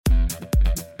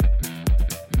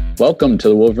Welcome to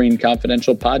the Wolverine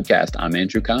Confidential Podcast. I'm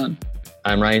Andrew Kahn.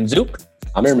 I'm Ryan Zook.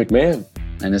 I'm Aaron McMahon.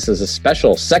 And this is a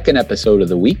special second episode of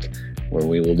the week where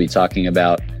we will be talking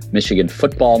about Michigan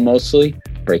football mostly,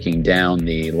 breaking down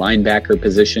the linebacker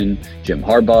position, Jim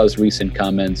Harbaugh's recent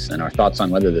comments, and our thoughts on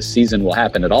whether the season will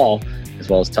happen at all, as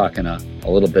well as talking a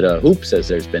little bit of hoops as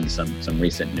there's been some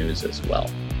recent news as well.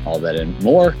 All that and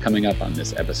more coming up on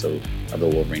this episode of the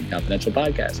Wolverine Confidential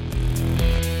Podcast.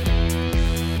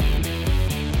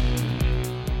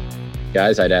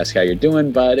 Guys, I'd ask how you're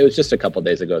doing, but it was just a couple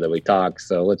days ago that we talked,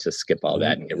 so let's just skip all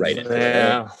that and get right into it.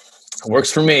 Yeah, works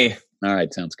for me. All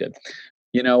right, sounds good.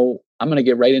 You know, I'm going to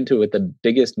get right into it with the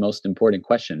biggest, most important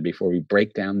question before we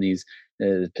break down these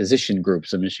position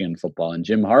groups of Michigan football and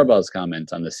Jim Harbaugh's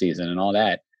comments on the season and all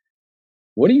that.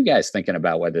 What are you guys thinking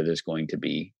about whether there's going to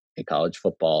be a college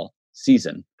football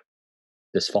season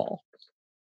this fall?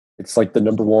 It's like the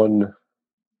number $1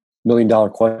 million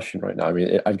question right now. I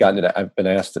mean, I've been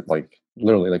asked it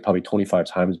literally probably 25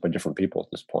 times by different people at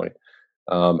this point.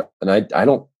 And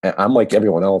I'm like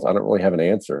everyone else. I don't really have an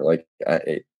answer.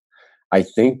 I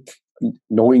think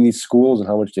knowing these schools and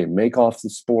how much they make off the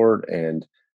sport and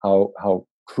how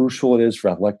crucial it is for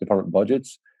athletic department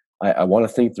budgets, I want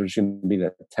to think there's going to be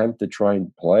that attempt to try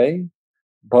and play,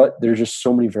 but there's just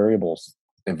so many variables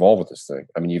involved with this thing.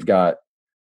 I mean, you've got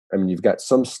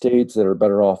some states that are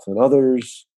better off than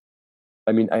others.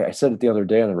 I mean, I said it the other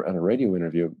day on a radio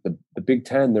interview. The Big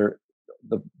Ten,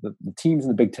 the teams in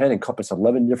the Big Ten encompass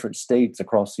 11 different states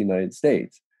across the United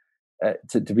States.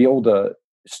 To be able to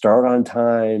start on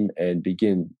time and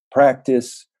begin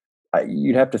practice,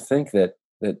 you'd have to think that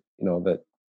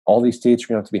all these states are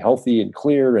going to have to be healthy and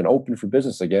clear and open for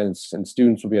business again, and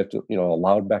students will be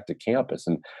allowed back to campus.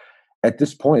 And at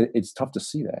this point, it's tough to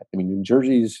see that. I mean, New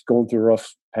Jersey's going through a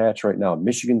rough patch right now.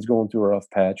 Michigan's going through a rough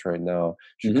patch right now.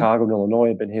 Chicago and Illinois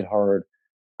have been hit hard.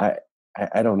 I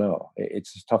don't know.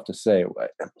 It's just tough to say.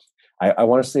 I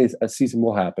want to say a season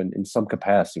will happen in some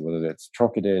capacity, whether it's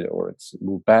truncated or it's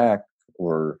moved back,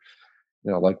 or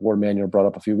like Ward Manuel brought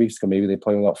up a few weeks ago, maybe they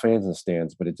play without fans in the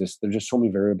stands. But there's just so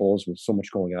many variables with so much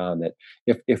going on that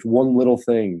if one little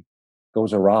thing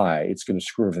goes awry, it's going to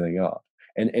screw everything up.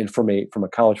 And from a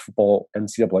college football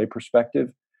NCAA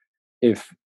perspective, if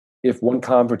one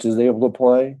conference is able to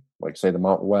play, like say the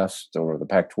Mountain West or the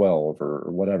Pac-12 or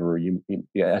whatever,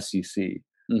 the SEC,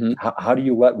 how do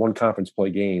you let one conference play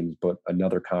games but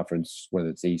another conference, whether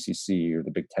it's ACC or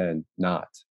the Big Ten, not?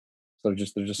 So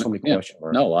there's just so many questions.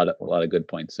 No, a lot of good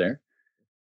points there.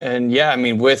 And yeah, I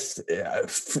mean,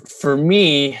 for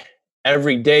me,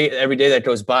 every day that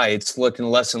goes by, it's looking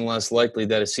less and less likely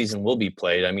that a season will be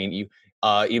played. I mean, you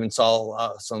even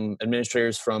saw some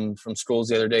administrators from schools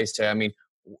the other day say, I mean,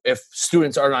 if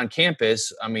students aren't on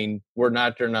campus, I mean, there's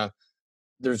not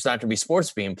going to be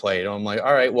sports being played. And I'm like,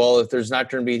 all right, well, if there's not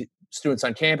going to be students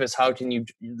on campus,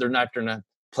 they're not going to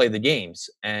play the games.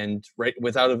 And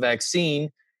without a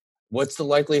vaccine, what's the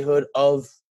likelihood of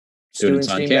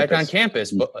students being back on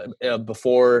campus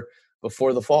before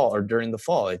the fall or during the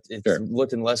fall? It's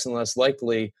looking less and less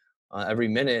likely every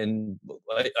minute. And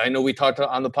I know we talked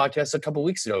on the podcast a couple of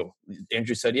weeks ago.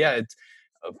 Andrew said,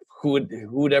 who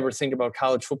would ever think about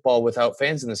college football without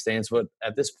fans in the stands? But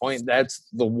at this point, that's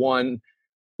the one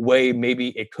way maybe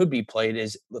it could be played,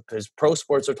 is because pro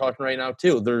sports are talking right now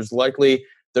too. There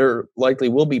likely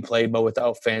will be played, but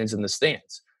without fans in the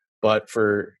stands. But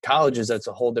for colleges, that's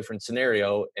a whole different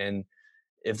scenario. And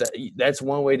if that's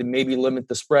one way to maybe limit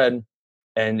the spread.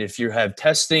 And if you have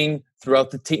testing throughout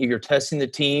the team, you're testing the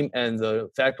team and the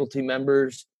faculty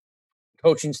members,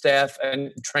 coaching staff,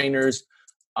 and trainers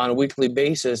on a weekly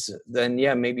basis, then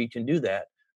maybe you can do that.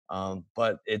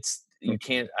 But you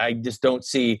can't. I just don't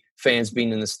see fans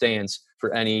being in the stands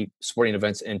for any sporting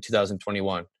events in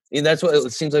 2021. And that's what it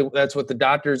seems like. That's what the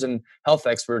doctors and health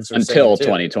experts are saying until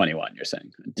 2021. You're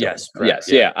saying? Yes. Correct.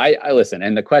 Yes. Yeah. I listen.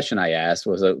 And the question I asked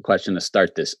was a question to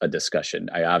start a discussion.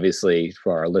 I obviously,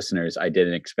 for our listeners, I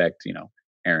didn't expect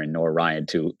Aaron nor Ryan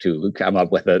to come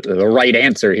up with the right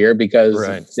answer here, because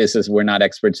we're not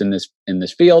experts in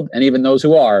this field, and even those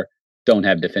who are don't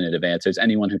have definitive answers.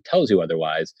 Anyone who tells you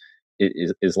otherwise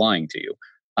is lying to you.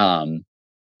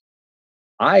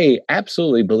 I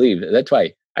absolutely believe that's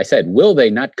why I said, will they,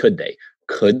 not could they?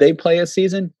 Could they play a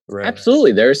season? Right.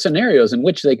 Absolutely. There are scenarios in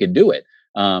which they could do it.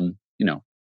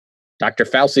 Dr.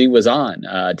 Fauci was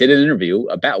did an interview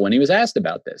about when he was asked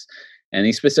about this. And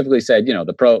he specifically said, the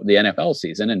NFL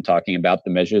season, and talking about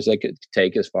the measures they could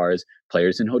take as far as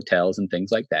players in hotels and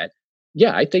things like that.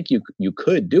 Yeah, I think you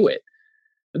could do it.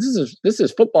 But this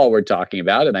is football we're talking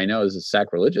about, and I know this is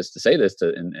sacrilegious to say this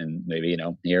and maybe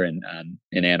here in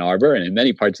Ann Arbor and in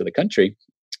many parts of the country.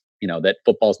 that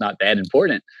football's not that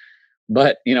important.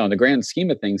 But, in the grand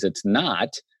scheme of things, it's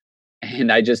not.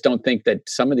 And I just don't think that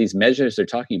some of these measures they're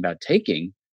talking about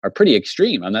taking are pretty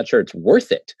extreme. I'm not sure it's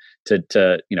worth it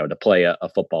to play a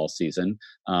football season.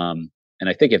 And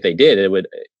I think if they did, it would,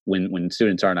 when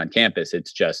students aren't on campus,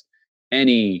 it's just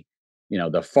any,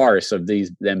 the farce of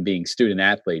them being student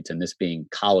athletes and this being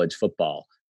college football,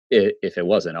 if it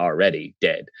wasn't already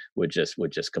dead, would just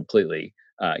completely,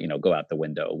 go out the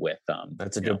window with,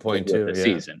 that's a good point too. The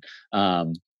season.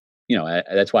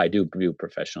 That's why I do view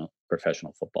professional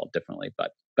football differently.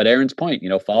 But Aaron's point,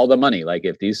 follow the money. Like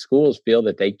if these schools feel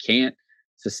that they can't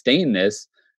sustain this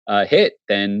hit,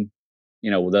 then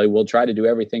they will try to do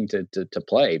everything to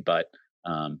play. But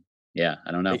I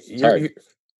don't know.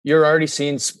 You're already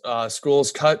seeing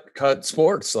schools cut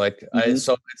sports. Like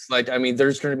so it's like, I mean,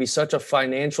 there's going to be such a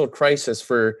financial crisis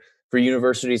for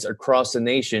universities across the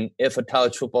nation if a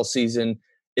college football season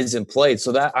isn't played.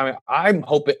 So that I'm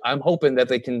hoping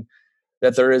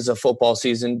that there is a football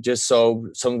season just so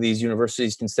some of these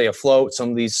universities can stay afloat.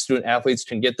 Some of these student athletes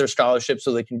can get their scholarships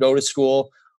so they can go to school.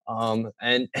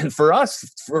 And for us,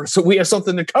 so we have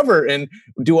something to cover and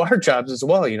do our jobs as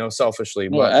well, selfishly.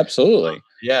 Well, but, absolutely.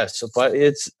 Yes. But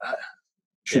it's,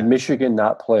 should Michigan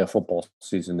not play a football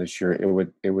season this year,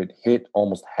 it would hit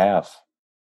almost half.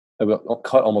 It would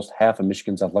cut almost half of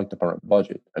Michigan's athletic department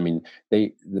budget. I mean,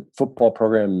 the football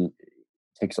program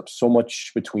takes up so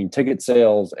much between ticket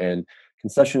sales and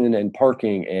concession and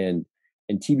parking and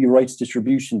TV rights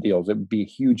distribution deals. It would be a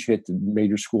huge hit to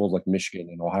major schools like Michigan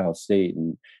and Ohio State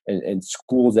and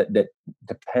schools that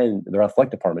depend, their athletic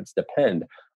departments depend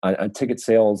on ticket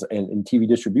sales and TV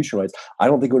distribution rights. I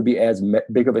don't think it would be as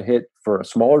big of a hit for a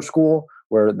smaller school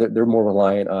where they're more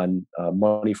reliant on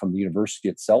money from the university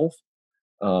itself.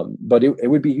 But it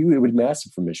would be huge. It would be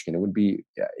massive for Michigan.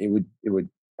 It would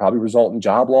probably result in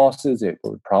job losses.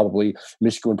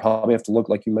 Michigan would probably have to look,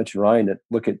 like you mentioned, Ryan,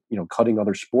 look at cutting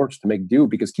other sports to make do.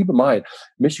 Because keep in mind,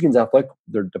 Michigan's athletic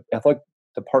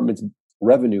department's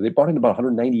revenue, they brought in about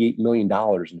 $198 million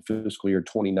in fiscal year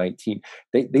 2019.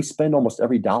 They spend almost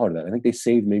every dollar of that. I think they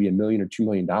saved maybe $1 million or $2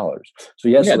 million. So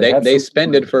yes, they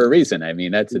spend it for a reason. I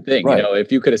mean, that's the thing. Right.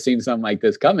 If you could have seen something like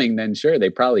this coming, then sure,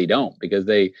 they probably don't, because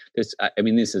this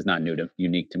is not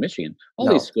unique to Michigan. All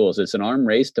these schools, it's an arm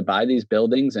race to buy these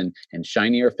buildings and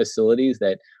shinier facilities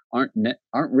that aren't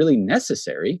really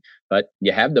necessary, but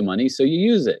you have the money, so you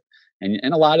use it.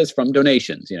 And a lot is from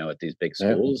donations, at these big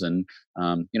schools, and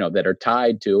that are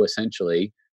tied to,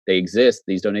 essentially,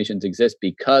 these donations exist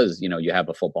because you have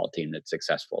a football team that's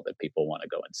successful that people want to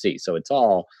go and see. So it's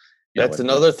all that's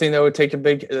another thing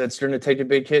that's going to take a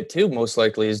big hit too, most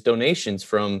likely, is donations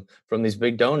from these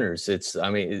big donors.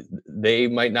 They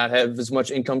might not have as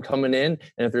much income coming in,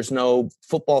 and if there's no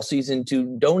football season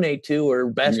to donate to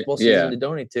or basketball season to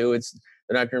donate to,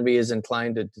 they're not going to be as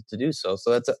inclined to do so.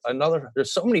 So that's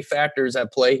there's so many factors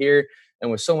at play here, and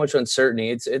with so much uncertainty,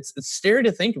 it's scary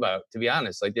to think about, to be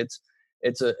honest. Like it's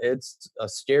a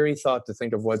scary thought to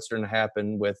think of what's going to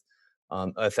happen with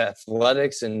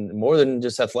athletics, and more than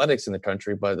just athletics in the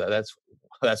country. But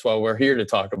that's why we're here to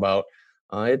talk about.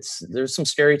 There's some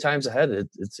scary times ahead.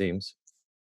 It seems.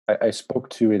 I spoke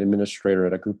to an administrator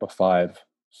at a Group of 5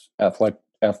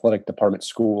 athletic department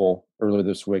school earlier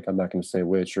this week. I'm not going to say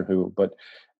which or who, but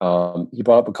he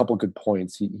brought up a couple of good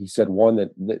points. He said, one,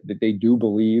 that they do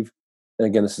believe, and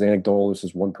again, this is anecdotal, this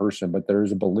is one person, but there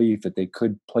is a belief that they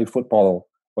could play football,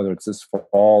 whether it's this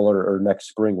fall or next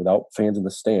spring, without fans in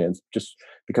the stands, just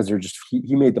because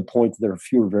he made the point that there are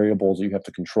fewer variables that you have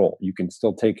to control. You can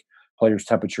still take players'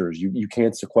 temperatures. You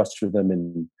can't sequester them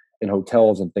in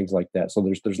hotels and things like that. So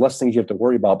there's less things you have to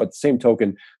worry about. But the same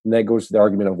token, and that goes to the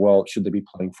argument of, well, should they be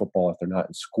playing football if they're not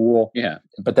in school? Yeah.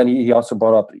 But then he also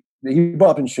brought up an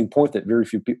interesting point that very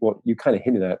few people, well, you kind of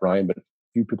hinted at, Ryan, but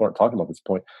few people aren't talking about this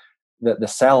point, that the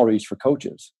salaries for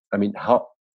coaches. I mean, how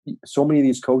so many of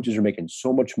these coaches are making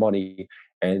so much money,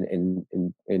 and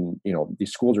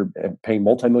these schools are paying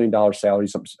multi-million-dollar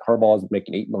salaries. Harbaugh is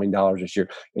making $8 million this year,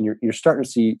 and you're starting to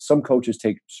see some coaches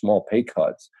take small pay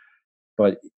cuts.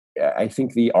 But I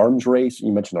think the arms race,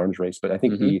 you mentioned arms race, but I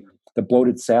think the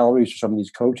bloated salaries for some of these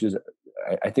coaches,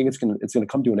 I think it's going to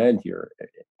come to an end here.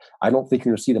 I don't think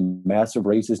you're going to see the massive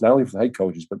raises, not only for the head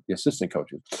coaches, but the assistant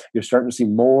coaches. You're starting to see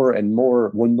more and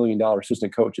more $1 million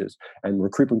assistant coaches, and we're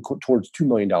creeping towards $2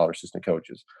 million assistant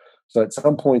coaches. So at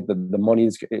some point, the money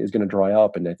is going to dry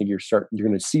up, and I think you're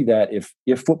going to see that if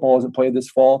football isn't played this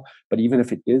fall, but even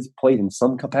if it is played in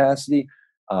some capacity,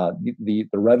 the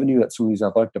revenue that some of these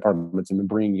athletic departments have been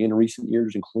bringing in recent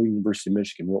years, including University of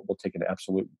Michigan, will take an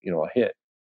absolute a hit.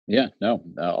 Yeah, no,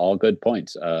 all good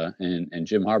points. And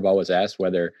Jim Harbaugh was asked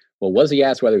was he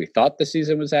asked whether he thought the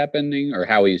season was happening or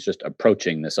how he's just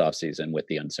approaching this offseason with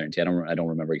the uncertainty? I don't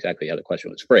remember exactly how the question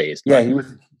was phrased. Yeah, But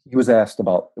he was asked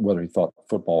about whether he thought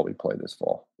football would play this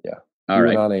fall. Yeah, all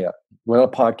he right. went on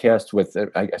a podcast with,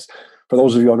 I guess, for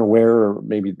those of you unaware, or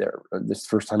maybe this is the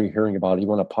first time you're hearing about it, he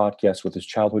went on a podcast with his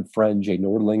childhood friend Jay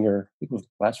Nordlinger. I think it was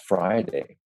last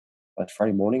Friday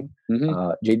morning.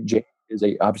 Mm-hmm. Jay is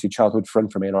obviously childhood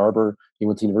friend from Ann Arbor. He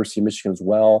went to the University of Michigan as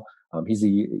well. He's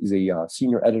a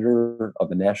senior editor of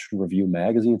the National Review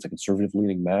magazine. It's a conservative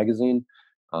leaning magazine.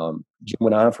 Jim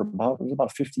went on for about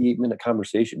a 58-minute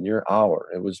conversation, near an hour.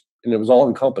 It was all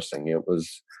encompassing. It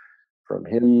was from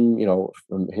him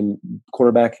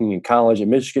quarterbacking in college at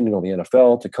Michigan, the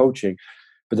NFL, to coaching.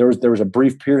 But there was a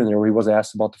brief period in there where he was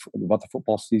asked about the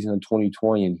football season in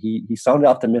 2020, and he sounded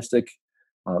optimistic.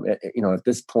 At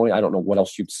this point, I don't know what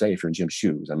else you'd say if you're in Jim's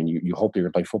shoes. I mean, you hope you're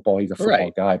going to play football. He's a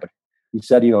football guy, but he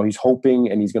said, he's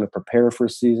hoping and he's going to prepare for a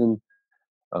season.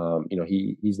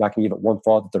 He's not going to give it one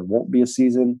thought that there won't be a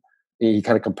season. He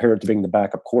kind of compared it to being the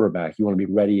backup quarterback. You want to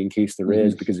be ready in case there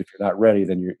is, because if you're not ready,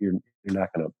 then you're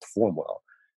not going to perform well.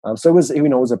 So it was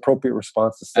an appropriate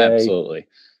response to say. Absolutely.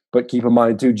 But keep in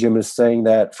mind too, Jim is saying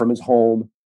that from his home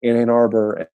in Ann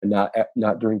Arbor, and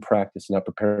not during practice, not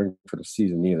preparing for the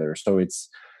season either. So it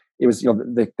was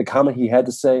the comment he had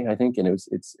to say, I think, and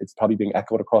it's probably being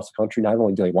echoed across the country. Not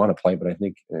only do they want to play, but I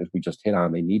think, as we just hit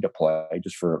on, they need to play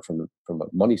just from a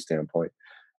money standpoint.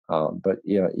 But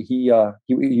yeah, he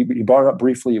brought it up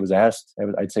briefly. It was asked.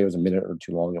 I'd say it was a minute or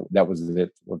two long. That was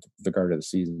it with regard to the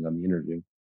season on the interview.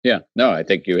 Yeah, no, I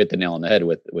think you hit the nail on the head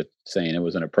with saying it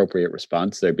was an appropriate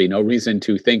response. There'd be no reason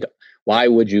to think, why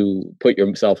would you put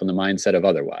yourself in the mindset of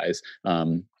otherwise?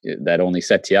 That only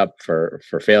sets you up for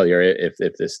failure if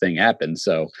this thing happens.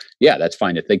 So yeah, that's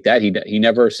fine to think that. He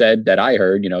never said that I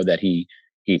heard, that he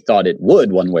thought it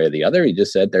would one way or the other. He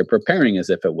just said they're preparing as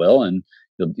if it will, and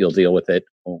you'll deal with it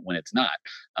when it's not.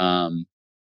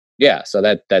 Yeah, so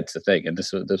that's the thing. And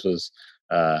this was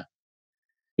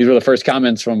these were the first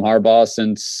comments from Harbaugh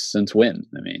since when?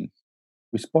 I mean,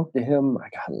 we spoke to him,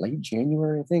 late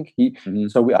January, I think. Mm-hmm.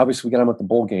 So we got him at the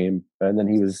bowl game, and then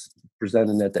he was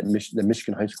presenting at the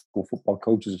Michigan High School Football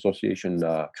Coaches Association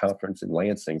conference in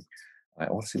Lansing.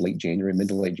 I want to say late January, mid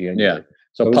to late January. Yeah.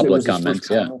 So public comments.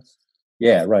 Yeah.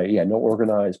 Yeah. Right. Yeah. No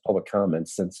organized public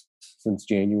comments since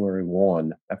January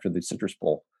 1 after the Citrus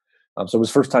Bowl. So it was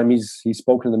the first time he's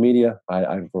spoken to the media.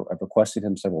 I've requested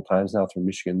him several times now through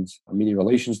Michigan's media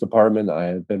relations department. I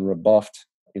have been rebuffed.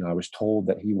 I was told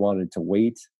that he wanted to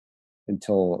wait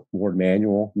until Ward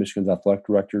Manuel, Michigan's athletic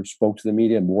director, spoke to the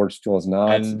media, and Ward still has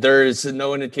not. And there's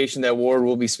no indication that Ward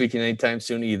will be speaking anytime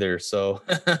soon either. So,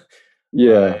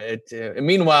 yeah.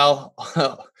 Meanwhile,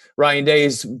 Ryan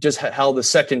Day's just held a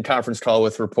second conference call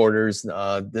with reporters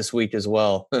this week as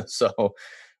well. So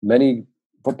many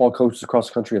football coaches across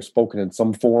the country have spoken in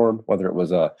some form, whether it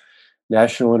was a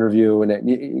national interview, and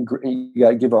you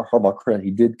got to give Harbaugh credit. He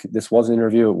did. This was an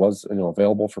interview. It was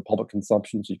available for public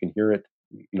consumption, so you can hear it.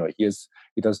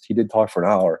 He did talk for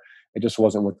an hour. It just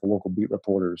wasn't with the local beat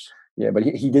reporters. Yeah, but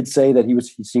he did say that he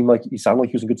sounded like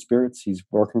he was in good spirits. He's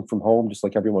working from home just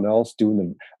like everyone else, doing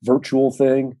the virtual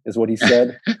thing, is what he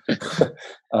said.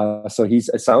 So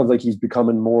it sounds like he's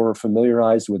becoming more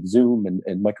familiarized with Zoom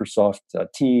and Microsoft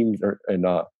Teams and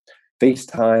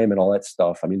FaceTime and all that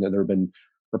stuff. I mean, there have been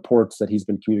reports that he's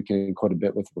been communicating quite a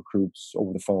bit with recruits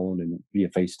over the phone and via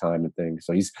FaceTime and things.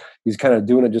 So he's kind of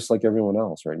doing it just like everyone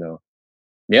else right now.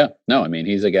 Yeah, no, I mean,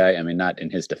 he's a guy, not in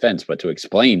his defense, but to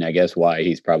explain, I guess, why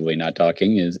he's probably not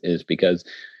talking is because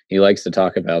he likes to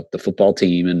talk about the football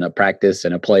team and a practice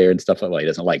and a player and stuff like that. He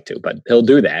doesn't like to, but he'll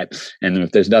do that. And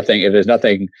if there's nothing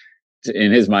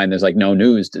in his mind, there's like no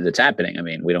news that's happening. I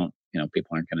mean, we don't, people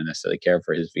aren't going to necessarily care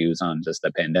for his views on just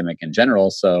the pandemic in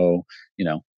general. So,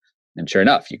 and sure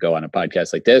enough, you go on a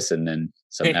podcast like this, and then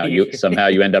somehow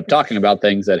you end up talking about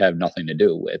things that have nothing to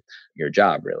do with your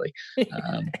job, really.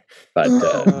 But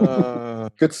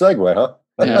good segue, huh?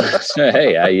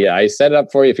 Hey, I set it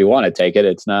up for you if you want to take it.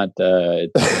 It's not.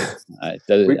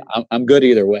 I'm good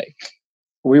either way.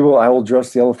 I will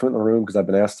address the elephant in the room because I've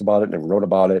been asked about it and I wrote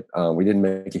about it. We didn't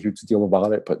make a huge deal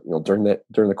about it, but during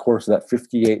the course of that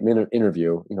 58-minute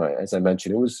interview, as I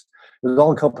mentioned, it was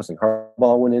all encompassing.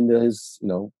 Harbaugh went into his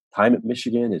time at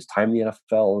Michigan, his time in the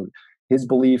NFL, his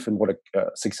belief in what a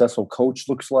successful coach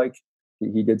looks like.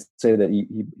 He did say that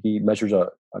he measures a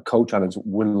coach on his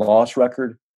win-loss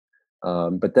record.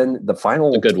 But then the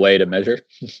final, a good way to measure.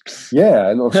 Yeah,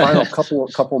 and the final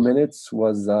couple minutes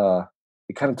was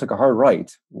it kind of took a hard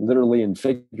right, literally and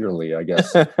figuratively, I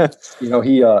guess.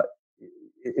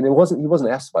 and he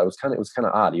wasn't asked about it. It was kind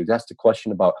of odd. He was asked a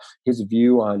question about his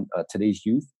view on today's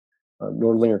youth.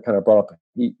 Nordlinger kind of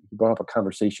he brought up a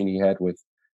conversation he had with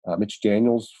Mitch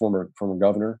Daniels, former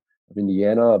governor of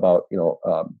Indiana, about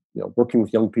working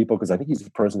with young people, because I think he's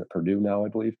the president at Purdue now, I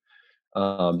believe.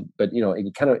 But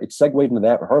it segued into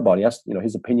that for Harbaugh. He asked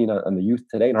his opinion on the youth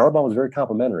today, and Harbaugh was very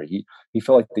complimentary. He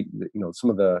felt like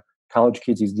some of the college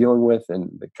kids he's dealing with and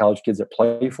the college kids that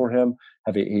play for him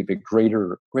have a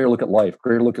greater look at life,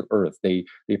 greater look at Earth. They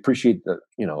appreciate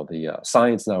the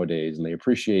science nowadays, and they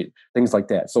appreciate things like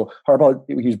that. So Harbaugh,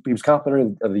 he was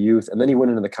complimentary of the youth, and then he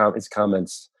went into his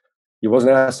comments. He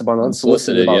wasn't asked about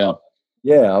unsolicited about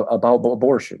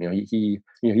abortion. He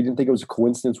didn't think it was a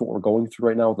coincidence what we're going through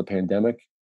right now with the pandemic.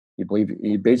 He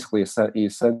basically said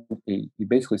it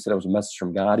was a message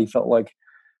from God. He felt like,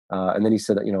 and then he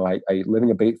said, I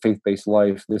living a faith-based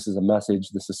life. This is a message.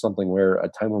 This is something where a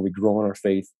time where we grow in our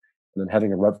faith, and then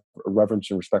having a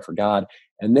reverence and respect for God.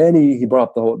 And then he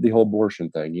brought up the whole abortion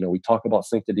thing. We talk about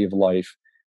sanctity of life,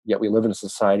 yet we live in a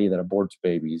society that aborts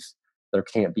babies. There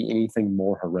can't be anything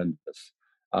more horrendous.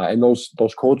 And those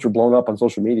quotes were blown up on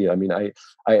social media. I mean, I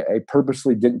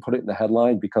purposely didn't put it in the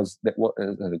headline because as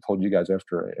I told you guys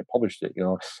after I published it,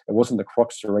 it wasn't the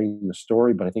crux of writing the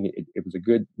story, but I think it was a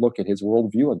good look at his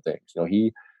worldview on things.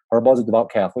 Harbaugh's a devout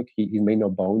Catholic. He's made no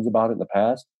bones about it in the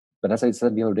past. But as I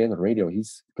said the other day on the radio,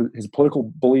 his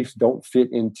political beliefs don't fit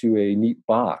into a neat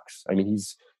box. I mean,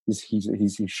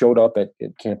 he showed up at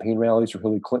campaign rallies for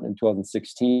Hillary Clinton in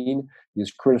 2016.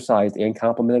 He's criticized and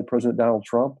complimented President Donald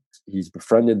Trump. He's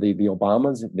befriended the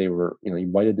Obamas. They were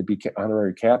invited to be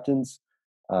honorary captains.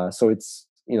 So it's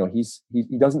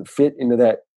he doesn't fit into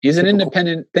that. He's an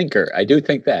independent thinker. I do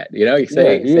think that. You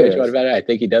say what you want about it. I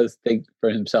think he does think for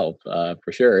himself,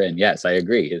 for sure. And yes, I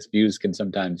agree. His views can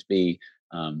sometimes be,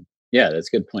 that's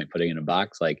a good point. Putting in a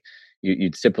box, like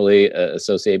you'd typically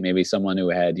associate maybe someone who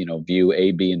had, view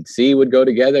A, B, and C would go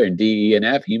together, and D, E, and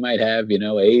F. He might have,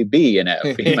 A, B, and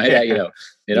F. He might have,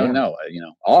 you don't know,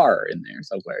 R in there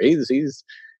somewhere. He's,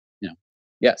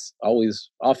 yes, always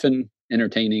often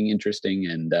entertaining, interesting,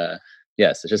 and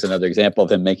yes, it's just another example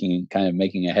of him making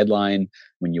a headline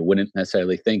when you wouldn't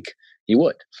necessarily think he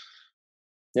would.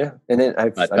 Yeah, and then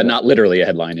but not literally a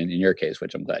headline in your case,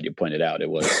 which I'm glad you pointed out.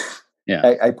 It was.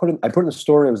 Yeah, I put in the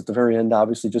story. It was at the very end,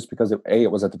 obviously, just because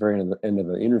it was at the very end of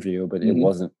the interview, but it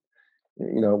wasn't,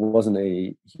 it wasn't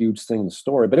a huge thing in the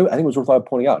story. But I think it was worthwhile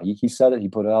pointing out. He said it. He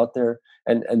put it out there,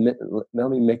 and let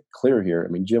me make clear here.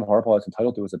 I mean, Jim Harbaugh is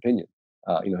entitled to his opinion.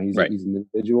 He's an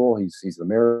individual. He's an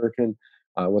American.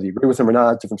 Whether you agree with him or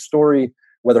not, different story.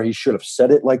 Whether he should have said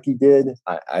it like he did,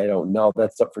 I don't know.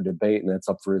 That's up for debate, and that's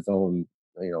up for his own,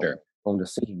 own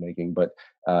decision making. But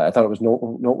I thought it was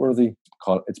noteworthy.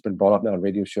 It's been brought up now on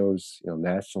radio shows,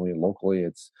 nationally and locally.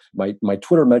 It's my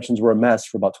Twitter mentions were a mess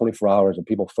for about 24 hours of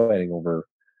people fighting over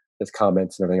his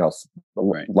comments and everything else. A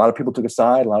lot of people took a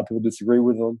side. A lot of people disagree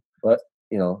with him. But at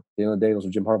the end of the day, those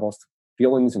are Jim Harbaugh's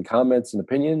feelings and comments and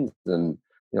opinions, and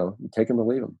you take them or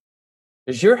leave them.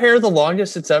 Is your hair the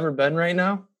longest it's ever been right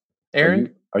now,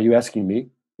 Aaron? Are you asking me?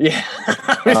 Yeah,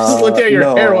 I just looked at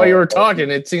your hair while you were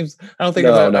talking. It seems I don't think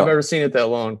I've ever seen it that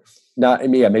long.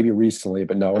 Maybe recently,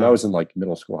 but no. When I was in like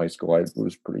middle school, high school, it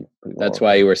was pretty long. That's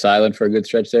why you were silent for a good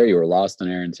stretch there. You were lost in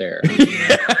Aaron's hair.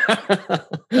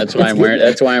 That's why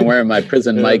I'm wearing my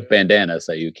prison Mike bandana,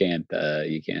 so you can't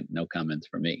no comments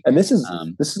from me. And this is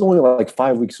only like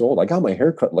 5 weeks old. I got my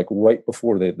hair cut like right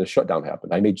before the shutdown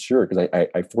happened. I made sure because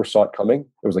I foresaw it coming.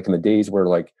 It was like in the days where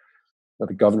like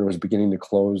the governor was beginning to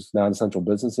close non-essential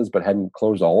businesses, but hadn't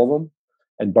closed all of them.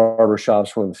 And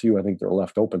barbershops were the few I think that were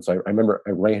left open. So I remember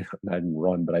I ran. I didn't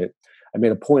run, but I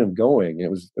made a point of going. It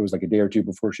was like a day or two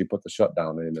before she put the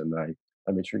shutdown in, and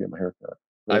I made sure to get my hair cut.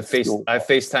 I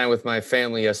FaceTime with my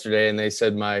family yesterday, and they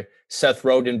said my Seth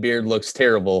Rogen beard looks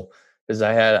terrible because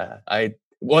I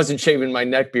wasn't shaving my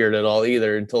neck beard at all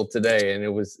either until today, and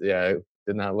it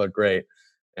did not look great,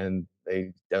 and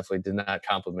they definitely did not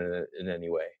compliment it in any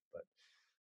way. But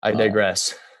I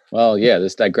digress. Well, yeah,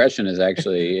 this digression is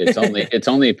actually it's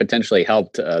only potentially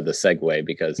helped the segue,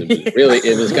 because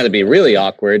it was going to be really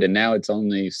awkward, and now it's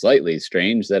only slightly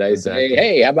strange that I say,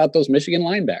 hey, how about those Michigan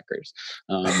linebackers?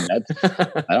 I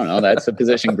don't know. That's the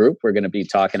position group we're going to be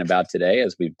talking about today,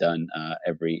 as we've done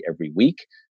every week.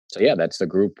 So yeah, that's the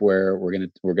group where we're going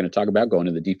to talk about going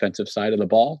to the defensive side of the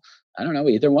ball. I don't know.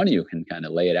 Either one of you can kind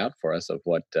of lay it out for us of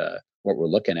what we're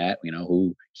looking at.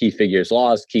 Who key figures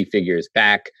lost, key figures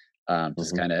back.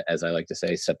 Just kind of, as I like to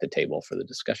say, set the table for the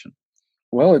discussion.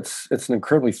 Well, it's an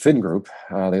incredibly thin group.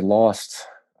 They lost,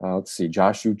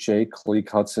 Josh Uche, Khaleke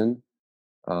Hudson,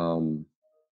 Jordan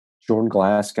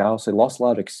Glasgow. So they lost a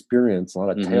lot of experience, a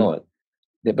lot of talent.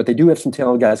 but they do have some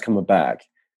talented guys coming back.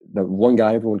 The one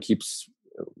guy everyone keeps,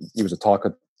 he was a talk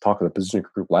of the position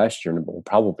group last year, and will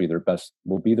probably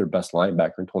will be their best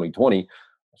linebacker in 2020,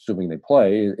 assuming they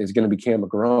play, is going to be Cam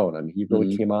McGrone. I mean, he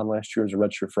really came on last year as a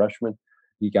redshirt freshman.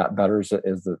 He got better as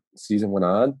the season went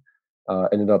on.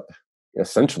 Ended up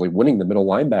essentially winning the middle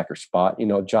linebacker spot. You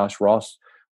know, Josh Ross,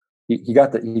 he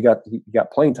got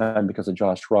playing time because of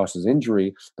Josh Ross's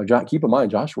injury. But keep in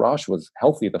mind, Josh Ross was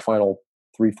healthy at the final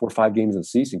 3, 4, 5 games of the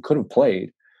season. Could have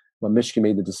played, but Michigan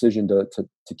made the decision to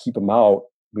keep him out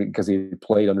because he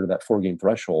played under that 4-game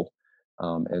threshold,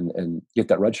 and get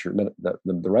that red shirt,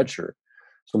 the red shirt.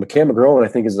 So Cam McGrone, I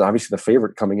think, is obviously the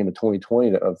favorite coming into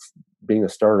 2020 of being the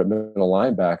starter at middle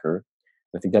linebacker.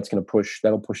 I think that'll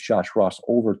push Josh Ross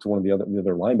over to one of the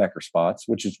other linebacker spots,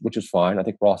 which is fine. I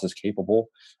think Ross is capable.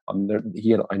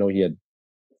 The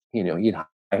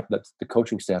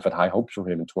coaching staff had high hopes for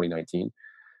him in 2019.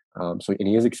 And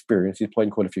he has experience. He's played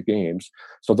in quite a few games.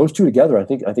 So those two together, I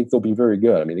think they'll be very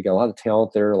good. I mean, they got a lot of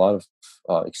talent there, a lot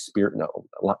of experience,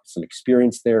 some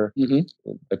experience there.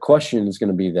 Mm-hmm. The question is going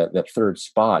to be that third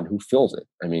spot and who fills it.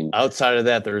 I mean, outside of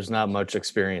that, there's not much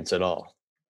experience at all.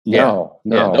 No.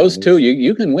 Those two,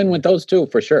 you can win with those two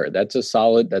for sure. That's a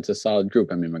solid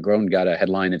group. I mean, McGrone got a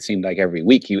headline, it seemed like, every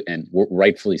week, and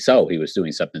rightfully so. He was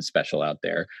doing something special out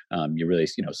there. You really,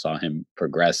 saw him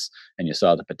progress, and you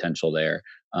saw the potential there.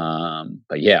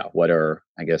 But yeah, who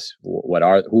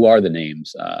are the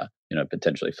names,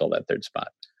 potentially fill that third spot?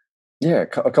 Yeah,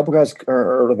 a couple guys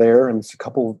are there, and it's a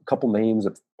couple names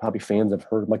that probably fans have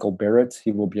heard. Michael Barrett,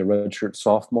 he will be a redshirt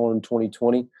sophomore in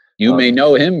 2020. You may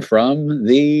know him from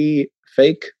the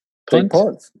fake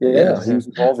punts. Yeah, he was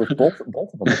involved with both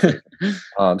of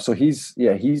them. So he's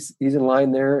in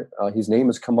line there. His name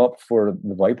has come up for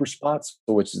the Viper spots,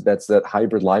 that's that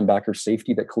hybrid linebacker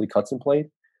safety that Khalil Cutson played.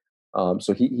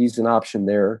 So he's an option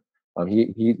there.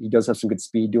 He does have some good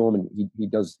speed to him, and he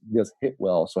does hit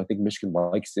well. So I think Michigan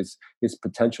likes his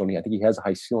potential, and I think he has a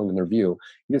high ceiling in their view.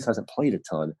 He just hasn't played a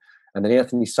ton. And then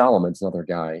Anthony Solomon's another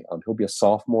guy. He'll be a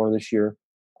sophomore this year.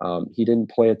 He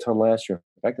didn't play a ton last year.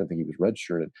 In fact, I think he was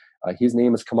redshirted. His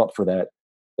name has come up for that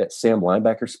Sam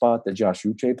linebacker spot that Josh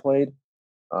Uche played.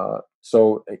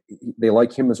 So they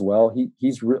like him as well.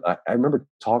 I remember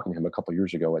talking to him a couple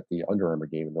years ago at the Under Armour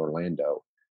game in Orlando,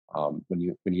 when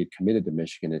he had committed to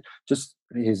Michigan, and just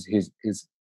his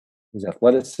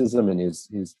athleticism and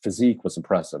his physique was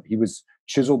impressive. He was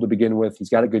chiseled to begin with. He's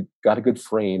got a good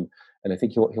frame, and I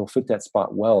think he'll fit that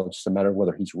spot well. It's just a matter of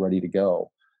whether he's ready to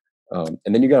go. And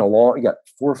then you got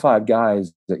 4 or 5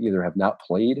 guys that either have not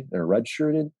played and are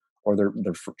redshirted, or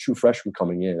they're true freshmen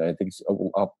coming in. I think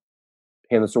I'll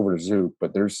hand this over to Zook,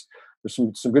 but there's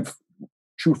some good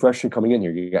true freshmen coming in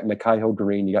here. You got Nikaiho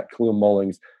Green, you got Khalil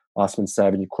Mullings, Osman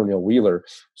Savage, and Cornell Wheeler.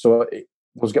 So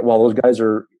while those guys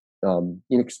are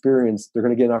inexperienced, they're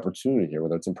going to get an opportunity here,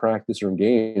 whether it's in practice or in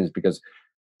games, because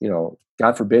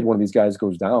God forbid one of these guys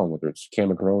goes down, whether it's Cam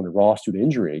McGrone or Ross due to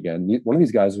injury again. One of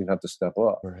these guys is going to have to step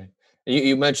up. Right.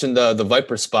 You mentioned the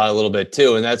Viper spot a little bit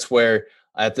too, and that's where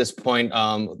at this point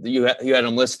you had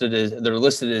them listed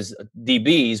as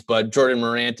DBs, but Jordan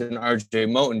Morant and RJ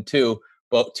Moten too,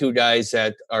 both two guys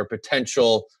that are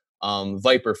potential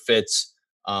Viper fits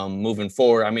moving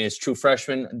forward. I mean, as true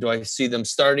freshmen, do I see them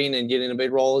starting and getting a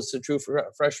big role as a true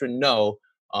freshman? No.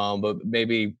 But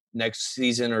maybe next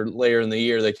season or later in the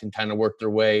year, they can kind of work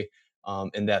their way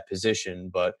in that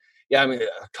position. But yeah, I mean,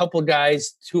 a couple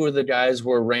guys, 2 of the guys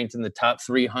were ranked in the top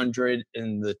 300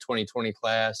 in the 2020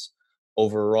 class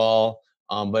overall,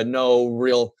 but no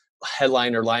real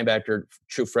headliner linebacker,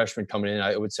 true freshman coming in.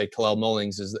 I would say Khalil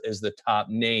Mullings is the top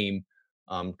name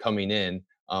coming in.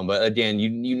 But again,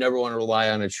 you never want to rely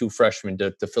on a true freshman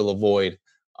to fill a void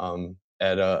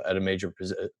at a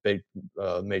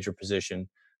major position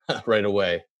right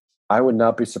away. I would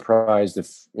not be surprised if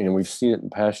we've seen it in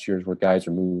past years where guys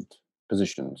are moved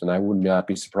positions, and I would not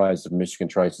be surprised if Michigan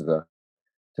tries to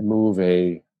move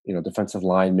a defensive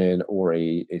lineman or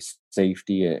a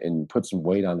safety and put some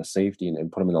weight on the safety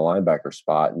and put him in the linebacker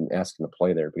spot and ask him to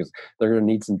play there, because they're going to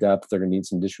need some depth. They're going to need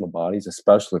some additional bodies,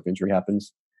 especially if injury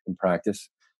happens in practice.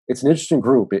 It's an interesting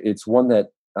group. It's one that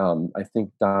I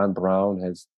think Don Brown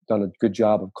has done a good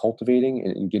job of cultivating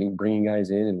and bringing guys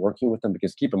in and working with them,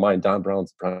 because keep in mind, Don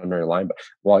Brown's the primary linebacker.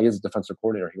 While he is a defensive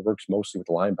coordinator, he works mostly with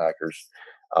the linebackers.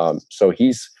 So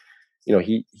he's,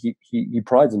 he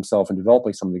prides himself in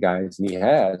developing some of the guys, and he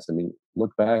has. I mean,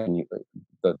 look back and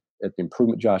at the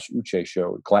improvement Josh Uche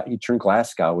showed. He turned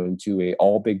Glasgow into a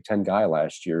all Big Ten guy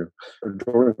last year.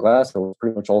 Jordan Glasgow was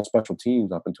pretty much all special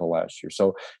teams up until last year.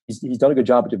 So he's done a good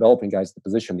job of developing guys at the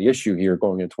position. The issue here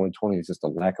going into 2020 is just a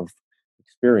lack of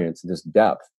experience and just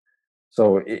depth.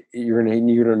 So you're going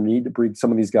to need to bring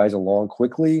some of these guys along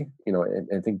quickly, and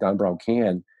I think Don Brown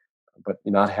can. But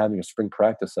not having a spring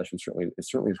practice session certainly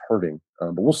is hurting.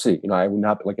 But we'll see. I would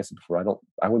not, like I said before,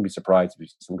 I wouldn't be surprised if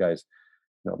some guys,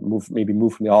 move from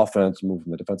the offense, move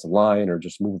from the defensive line, or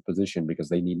just move position because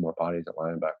they need more bodies at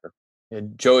linebacker.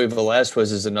 And Joey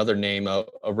Velasquez is another name, a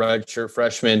redshirt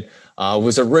freshman,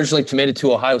 was originally committed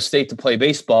to Ohio State to play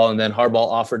baseball, and then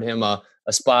Harbaugh offered him a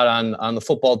spot on the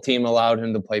football team, allowed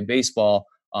him to play baseball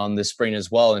this spring as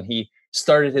well. And he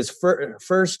started his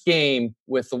first game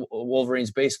with the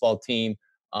Wolverines baseball team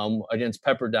against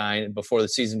Pepperdine before the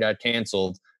season got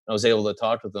canceled. I was able to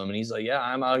talk with him, and he's like, "Yeah,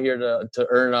 I'm out here to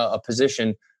earn a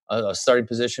position, a starting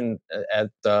position on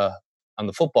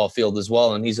the football field as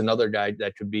well." And he's another guy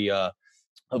that could be a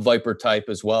Viper type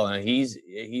as well, and he's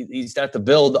got the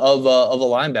build of a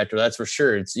linebacker, that's for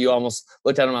sure. It's, you almost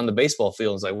looked at him on the baseball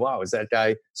field and was like, wow, is that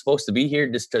guy supposed to be here?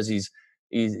 Just because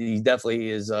he definitely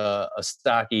is a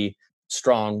stocky,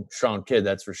 strong kid,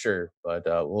 that's for sure. But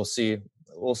we'll see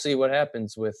what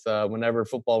happens with whenever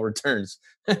football returns.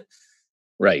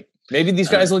 Right. Maybe these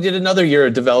guys will get another year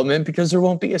of development because there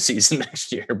won't be a season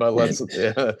next year. But let's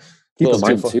keep in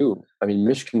mind too. I mean,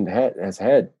 Michigan has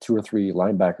had 2 or 3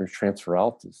 linebackers transfer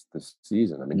out this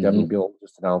season. I mean, Devin Bill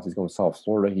just announced he's going to South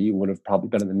Florida. He would have probably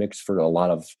been in the mix for a lot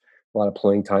of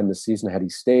playing time this season had he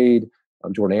stayed.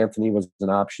 Jordan Anthony was an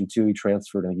option too. He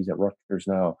transferred and he's at Rutgers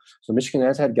now. So Michigan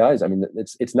has had guys. I mean,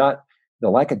 it's not, the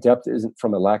lack of depth isn't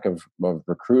from a lack of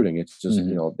recruiting. It's just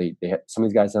they had, some of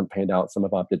these guys haven't panned out. Some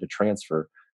have opted to transfer.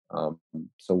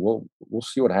 So we'll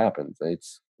see what happens.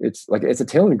 It's like it's a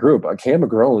talented group. Cam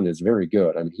McGrone is very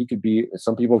good. I mean, he could be.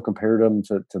 Some people have compared him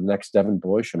to the next Devin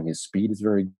Bush. I mean, his speed is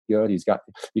very good. He's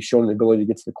shown the ability to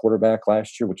get to the quarterback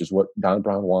last year, which is what Don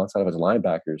Brown wants out of his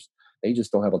linebackers. They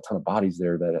just don't have a ton of bodies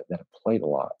there that have played a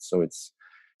lot. So it's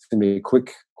going to be a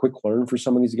quick learn for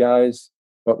some of these guys.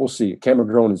 But we'll see. Cam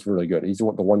McGrone is really good. He's the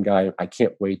one guy I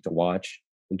can't wait to watch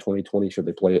in 2020. Should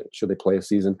they play a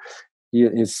season?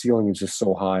 His ceiling is just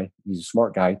so high. He's a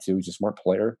smart guy too. He's a smart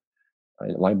player.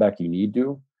 Linebacker, you need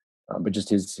to, but just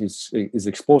his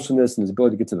explosiveness and his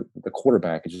ability to get to the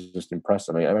quarterback is just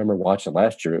impressive. I mean, I remember watching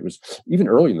last year. It was even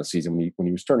early in the season when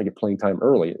he was starting to get playing time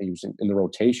early. He was in the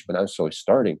rotation, but not necessarily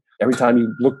starting. Every time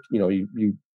you looked,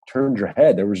 you turned your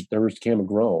head, there was Cam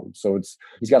McGrone. So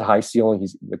he's got a high ceiling.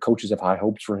 The coaches have high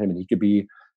hopes for him, and he could be,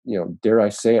 dare I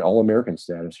say it, All-American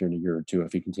status here in a year or two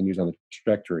if he continues on the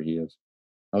trajectory he is.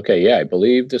 Okay, yeah, I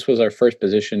believe this was our first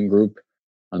position group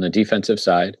on the defensive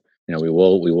side. We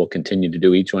will continue to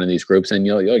do each one of these groups, and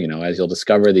you'll as you'll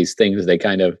discover these things, they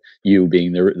kind of, you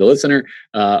being the listener,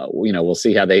 we'll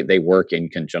see how they work in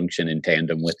conjunction, in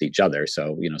tandem with each other.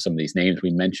 So some of these names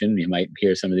we mentioned, you might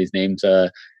hear some of these names,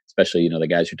 especially the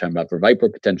guys you're talking about for Viper,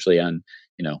 potentially on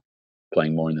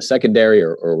playing more in the secondary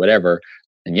or whatever,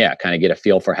 and kind of get a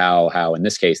feel for how in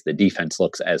this case the defense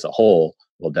looks as a whole.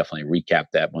 We'll definitely recap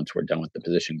that once we're done with the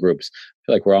position groups. I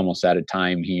feel like we're almost out of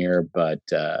time here, but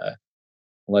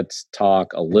let's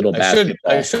talk a little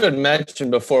basketball. I should mention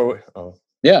before. Go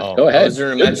ahead. I was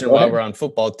going to mention while we're on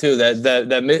football too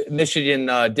that Michigan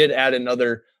did add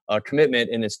another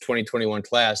commitment in its 2021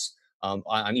 class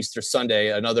on Easter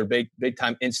Sunday. Another big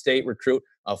time in-state recruit,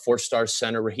 4-star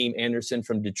center Raheem Anderson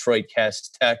from Detroit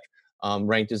Cass Tech,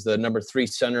 ranked as the number 3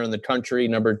 center in the country,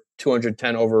 number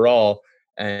 210 overall,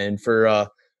 and for.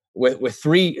 With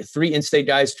three in-state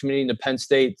guys committing to Penn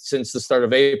State since the start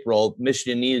of April,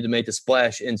 Michigan needed to make a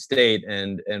splash in-state,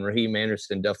 and Raheem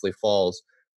Anderson definitely falls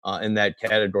in that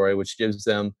category, which gives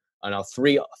them now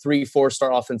three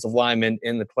 4-star offensive linemen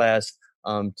in the class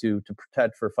to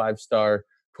protect for 5-star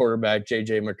quarterback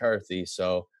J.J. McCarthy.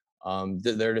 So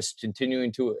they're just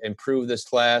continuing to improve this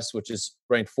class, which is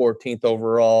ranked 14th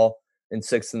overall and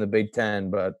 6th in the Big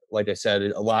Ten. But like I said,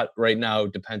 a lot right now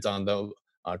depends on the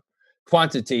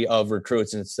quantity of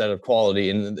recruits instead of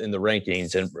quality in the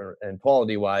rankings, and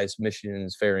quality wise, Michigan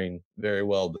is faring very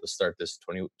well to start this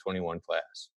 2021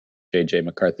 class. J.J.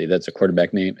 McCarthy, that's a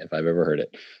quarterback name if I've ever heard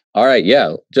it. All right,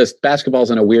 just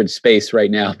basketball's in a weird space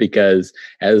right now because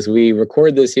as we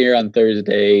record this here on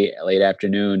Thursday late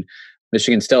afternoon,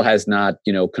 Michigan still has not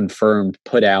confirmed,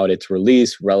 put out its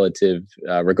release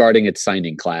regarding its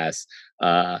signing class.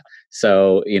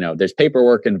 So there's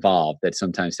paperwork involved that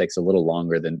sometimes takes a little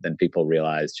longer than people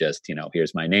realize. Just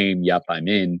here's my name, yup, I'm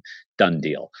in, done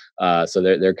deal. So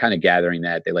they're kind of gathering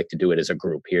that. They like to do it as a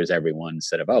group. Here's everyone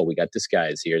instead of, oh, we got this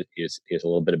guy's here's a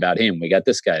little bit about him. We got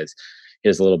this guy's,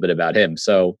 here's a little bit about him.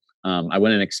 So I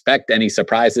wouldn't expect any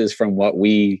surprises from what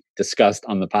we discussed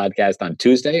on the podcast on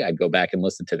Tuesday. I'd go back and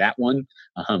listen to that one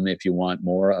if you want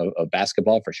more of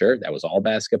basketball, for sure. That was all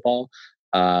basketball.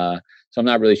 So I'm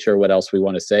not really sure what else we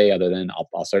want to say other than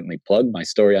I'll certainly plug my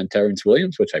story on Terrence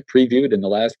Williams, which I previewed in the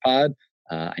last pod.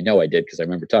 I know I did because I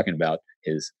remember talking about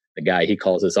the guy he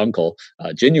calls his uncle,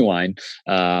 Genuine,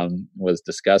 was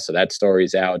discussed. So that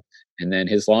story's out. And then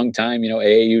his longtime,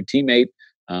 AAU teammate,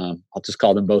 I'll just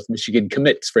call them both Michigan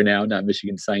commits for now, not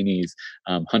Michigan signees.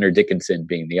 Hunter Dickinson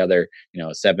being the other,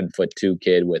 7'2"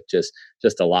 kid with just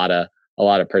a lot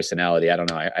of personality. I don't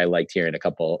know. I liked hearing a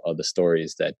couple of the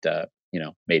stories that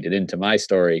made it into my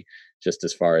story, just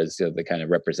as far as they kind of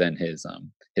represent his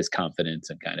confidence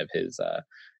and kind of his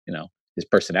his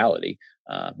personality.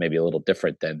 Maybe a little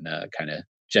different than kind of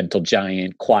gentle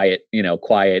giant, quiet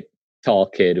tall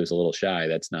kid who's a little shy.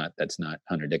 That's not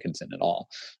Hunter Dickinson at all.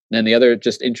 And then the other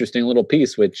just interesting little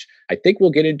piece, which I think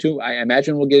we'll get into, I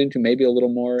imagine we'll get into maybe a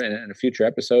little more in a future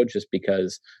episode, just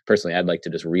because personally I'd like to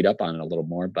just read up on it a little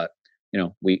more. But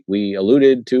we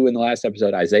alluded to in the last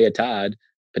episode Isaiah Todd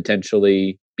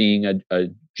potentially being a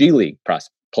G League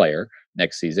player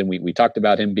next season. We talked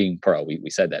about him being pro. We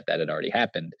said that had already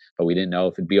happened, but we didn't know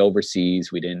if it'd be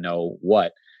overseas. We didn't know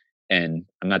what. And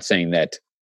I'm not saying that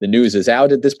the news is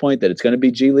out at this point that it's going to be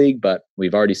G League, but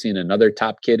we've already seen another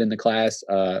top kid in the class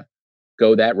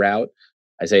go that route.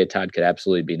 Isaiah Todd could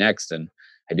absolutely be next, and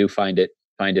I do find it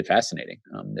fascinating.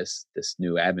 This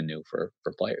new avenue for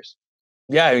players.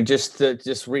 Yeah, I mean,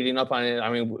 just reading up on it. I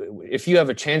mean, if you have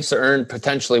a chance to earn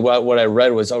potentially what I read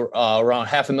was around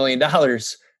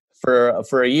 $500,000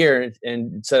 for a year,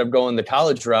 and instead of going the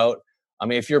college route, I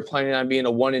mean, if you're planning on being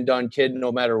a one and done kid,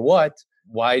 no matter what,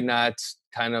 why not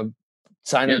kind of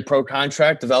sign a pro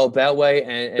contract, develop that way,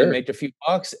 and make a few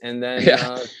bucks, and then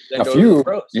then go to the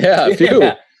pros. Yeah, a few.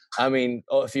 Yeah. I mean,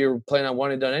 if you're planning on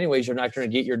one and done anyways, you're not going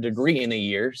to get your degree in a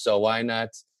year, so why not?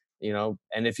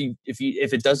 And if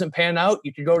it doesn't pan out,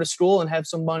 you could go to school and have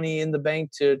some money in the bank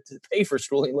to pay for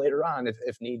schooling later on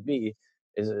if need be.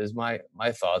 Is my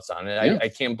thoughts on it. Yeah. I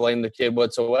can't blame the kid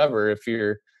whatsoever if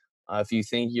you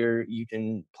think you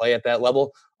can play at that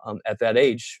level at that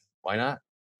age. Why not?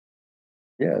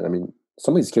 Yeah, I mean,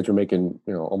 some of these kids are making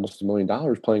almost $1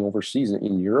 million playing overseas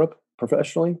in Europe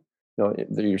professionally.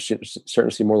 You're starting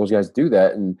to see more of those guys do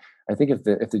that, and I think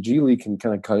if the G League can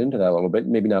kind of cut into that a little bit,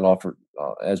 maybe not offer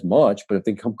as much, but if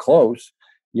they come close,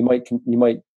 you might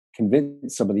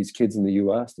convince some of these kids in the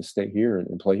U.S. to stay here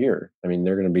and play here. I mean,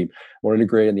 they're going to be more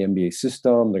integrated in the NBA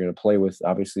system. They're going to play with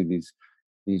obviously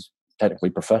these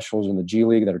technically professionals in the G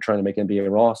League that are trying to make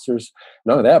NBA rosters.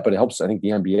 None of that, but it helps. I think the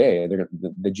NBA,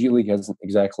 the G League hasn't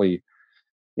exactly.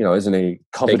 Isn't a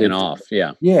coveted taken off,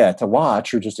 to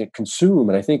watch or just to consume.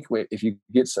 And I think if you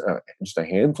get just a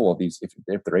handful of these,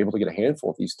 if they're able to get a handful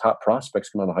of these top prospects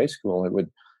come out of high school, it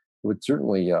would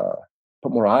certainly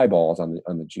put more eyeballs on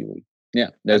the G League. Yeah,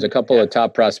 there's a couple of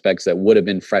top prospects that would have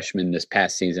been freshmen this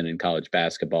past season in college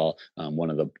basketball.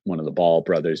 One of the Ball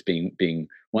brothers being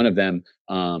one of them,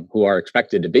 who are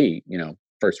expected to be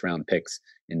first round picks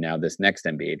in now this next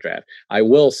NBA draft. I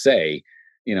will say,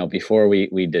 before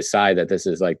we decide that this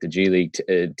is like the G League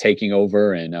taking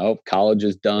over and college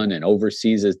is done and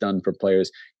overseas is done for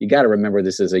players, you got to remember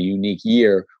this is a unique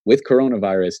year with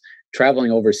coronavirus.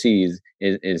 Traveling overseas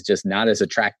is just not as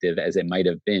attractive as it might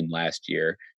have been last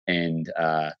year. And,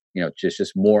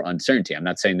 just more uncertainty. I'm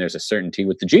not saying there's a certainty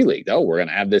with the G League, though. We're going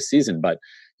to have this season, but,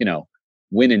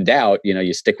 when in doubt,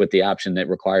 you stick with the option that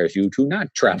requires you to not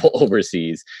travel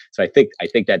overseas. So I think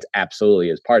that's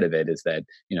absolutely as part of it is that,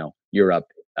 Europe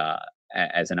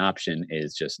as an option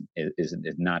is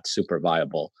not super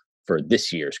viable for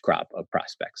this year's crop of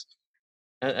prospects.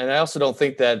 And I also don't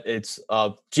think that it's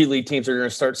G League teams are going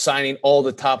to start signing all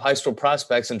the top high school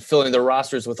prospects and filling their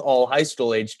rosters with all high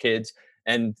school age kids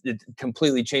and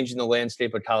completely changing the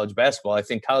landscape of college basketball. I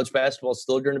think college basketball is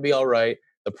still going to be all right.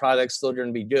 The product's still going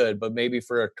to be good, but maybe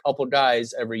for a couple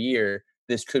guys every year,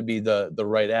 this could be the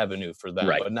right avenue for them.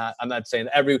 Right. But I'm not saying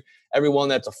everyone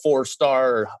that's a 4-star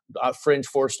or a fringe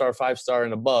 4-star, 5-star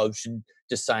and above should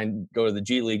just go to the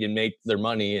G League and make their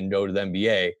money and go to the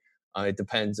NBA. It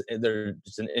depends.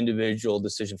 There's an individual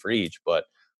decision for each, but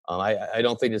I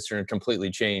don't think it's going to completely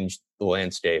change the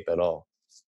landscape at all.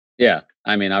 Yeah,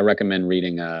 I mean, I recommend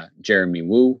reading Jeremy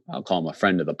Woo. I'll call him a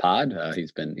friend of the pod.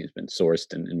 He's been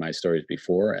sourced in my stories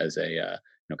before as a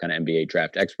kind of NBA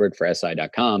draft expert for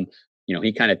SI.com.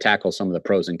 He kind of tackles some of the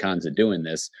pros and cons of doing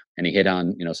this, and he hit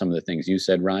on some of the things you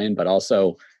said, Ryan. But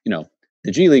also,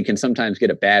 the G League can sometimes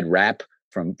get a bad rap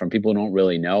from people who don't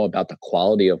really know about the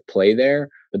quality of play there.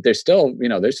 But there's still,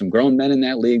 there's some grown men in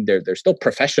that league. They're still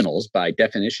professionals by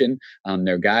definition.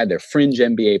 They're fringe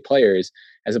NBA players,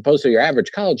 as opposed to your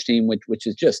average college team, which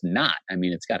is just not. I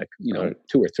mean, it's got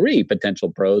 2 or 3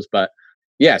 potential pros, but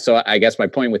Yeah. So I guess my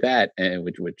point with that,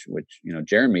 which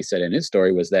Jeremy said in his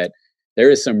story, was that there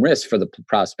is some risk for the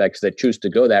prospects that choose to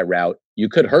go that route. You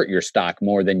could hurt your stock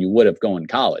more than you would have going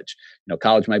college.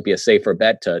 College might be a safer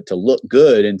bet to look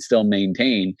good and still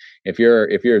maintain. If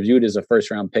you're viewed as a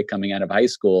first round pick coming out of high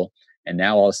school, and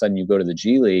now all of a sudden you go to the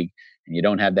G League and you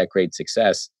don't have that great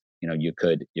success, you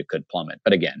could plummet.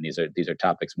 But again, these are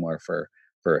topics more for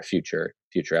a future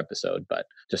episode. But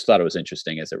just thought it was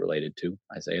interesting as it related to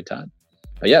Isaiah Todd.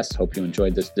 But yes, hope you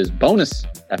enjoyed this bonus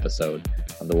episode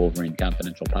of the Wolverine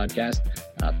Confidential podcast.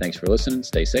 Thanks for listening.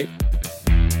 Stay safe.